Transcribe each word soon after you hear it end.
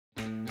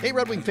Hey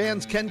Red Wing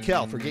fans, Ken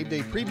Kell for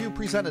GameDay preview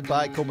presented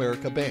by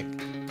Comerica Bank.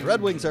 The Red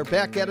Wings are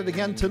back at it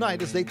again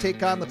tonight as they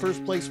take on the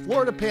first place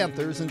Florida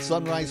Panthers in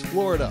Sunrise,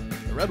 Florida.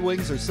 The Red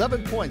Wings are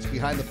 7 points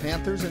behind the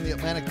Panthers in the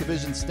Atlantic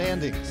Division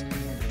standings.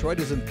 Detroit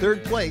is in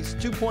third place,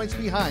 2 points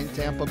behind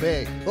Tampa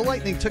Bay. The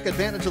Lightning took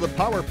advantage of the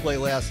power play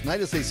last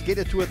night as they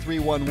skated to a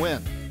 3-1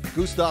 win.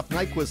 Gustav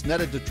Nyquist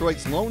netted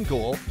Detroit's lone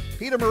goal.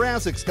 Peter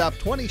Mrazek stopped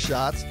 20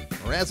 shots.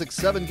 Mrazek's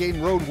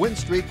 7-game road win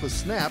streak was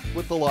snapped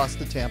with the loss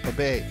to Tampa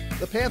Bay.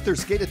 The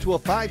Panthers skated to a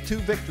 5-2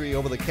 victory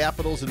over the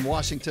Capitals in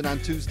Washington on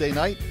Tuesday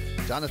night.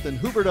 Jonathan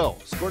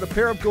Huberdeau scored a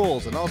pair of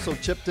goals and also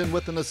chipped in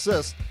with an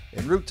assist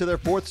en route to their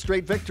 4th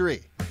straight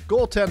victory.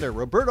 Goaltender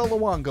Roberto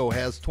Luongo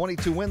has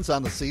 22 wins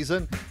on the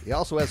season. He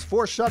also has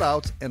 4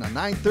 shutouts and a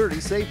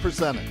 .930 save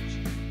percentage.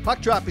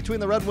 Puck drop between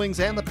the Red Wings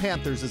and the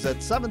Panthers is at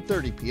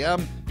 7:30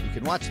 p.m. You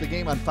can watch the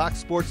game on Fox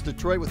Sports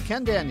Detroit with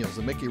Ken Daniels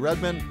and Mickey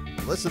Redmond,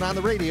 and listen on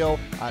the radio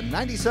on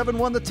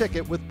 97.1 The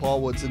Ticket with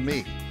Paul Woods and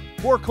me.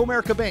 For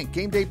Comerica Bank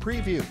Game Day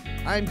Preview,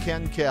 I'm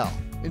Ken Kell.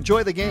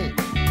 Enjoy the game.